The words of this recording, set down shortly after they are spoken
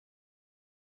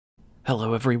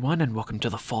Hello everyone, and welcome to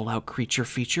the Fallout Creature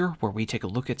Feature, where we take a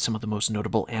look at some of the most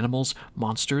notable animals,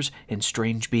 monsters, and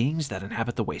strange beings that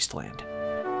inhabit the wasteland.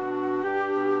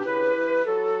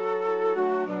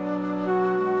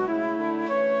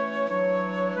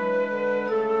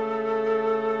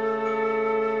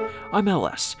 I'm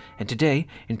LS, and today,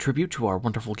 in tribute to our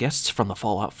wonderful guests from the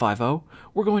Fallout 5.0,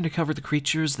 we're going to cover the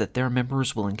creatures that their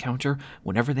members will encounter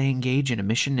whenever they engage in a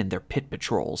mission in their pit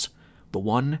patrols. The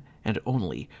one and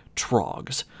only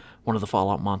Trogs, one of the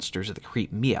Fallout monsters that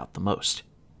creep me out the most.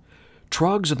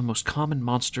 Trogs are the most common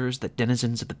monsters that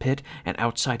denizens of the pit and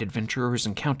outside adventurers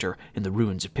encounter in the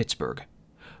ruins of Pittsburgh.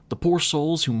 The poor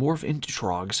souls who morph into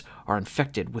Trogs are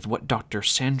infected with what Dr.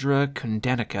 Sandra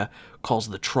Kundanica calls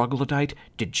the Troglodyte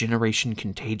Degeneration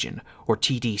Contagion, or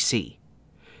TDC.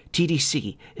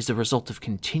 TDC is the result of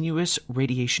continuous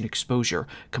radiation exposure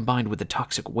combined with the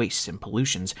toxic wastes and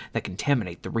pollutions that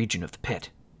contaminate the region of the pit.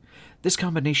 This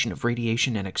combination of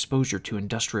radiation and exposure to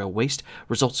industrial waste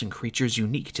results in creatures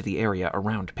unique to the area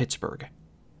around Pittsburgh.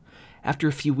 After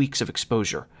a few weeks of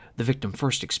exposure, the victim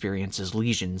first experiences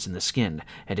lesions in the skin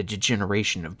and a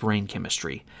degeneration of brain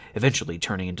chemistry, eventually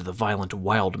turning into the violent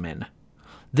wild men.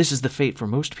 This is the fate for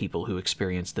most people who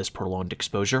experience this prolonged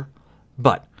exposure,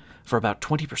 but for about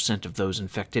 20% of those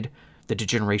infected, the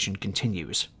degeneration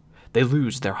continues. They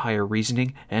lose their higher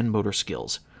reasoning and motor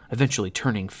skills, eventually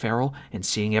turning feral and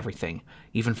seeing everything,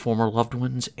 even former loved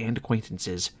ones and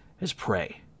acquaintances, as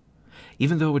prey.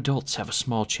 Even though adults have a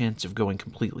small chance of going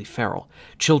completely feral,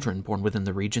 children born within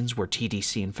the regions where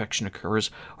TDC infection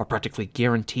occurs are practically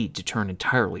guaranteed to turn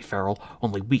entirely feral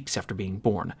only weeks after being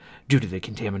born, due to the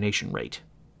contamination rate.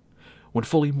 When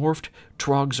fully morphed,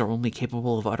 Trogs are only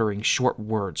capable of uttering short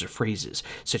words or phrases,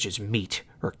 such as meat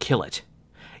or kill it.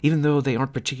 Even though they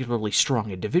aren't particularly strong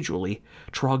individually,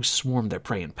 Trogs swarm their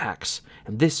prey in packs,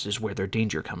 and this is where their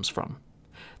danger comes from.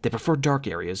 They prefer dark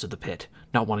areas of the pit,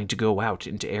 not wanting to go out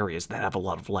into areas that have a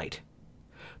lot of light.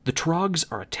 The Trogs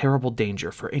are a terrible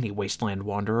danger for any wasteland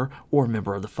wanderer or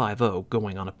member of the 5.0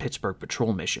 going on a Pittsburgh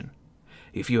patrol mission.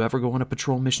 If you ever go on a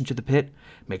patrol mission to the pit,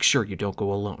 make sure you don't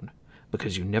go alone,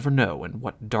 because you never know in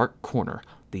what dark corner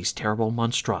these terrible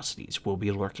monstrosities will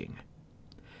be lurking.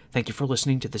 Thank you for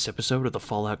listening to this episode of the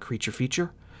Fallout Creature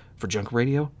Feature. For Junk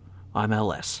Radio, I'm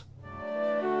LS.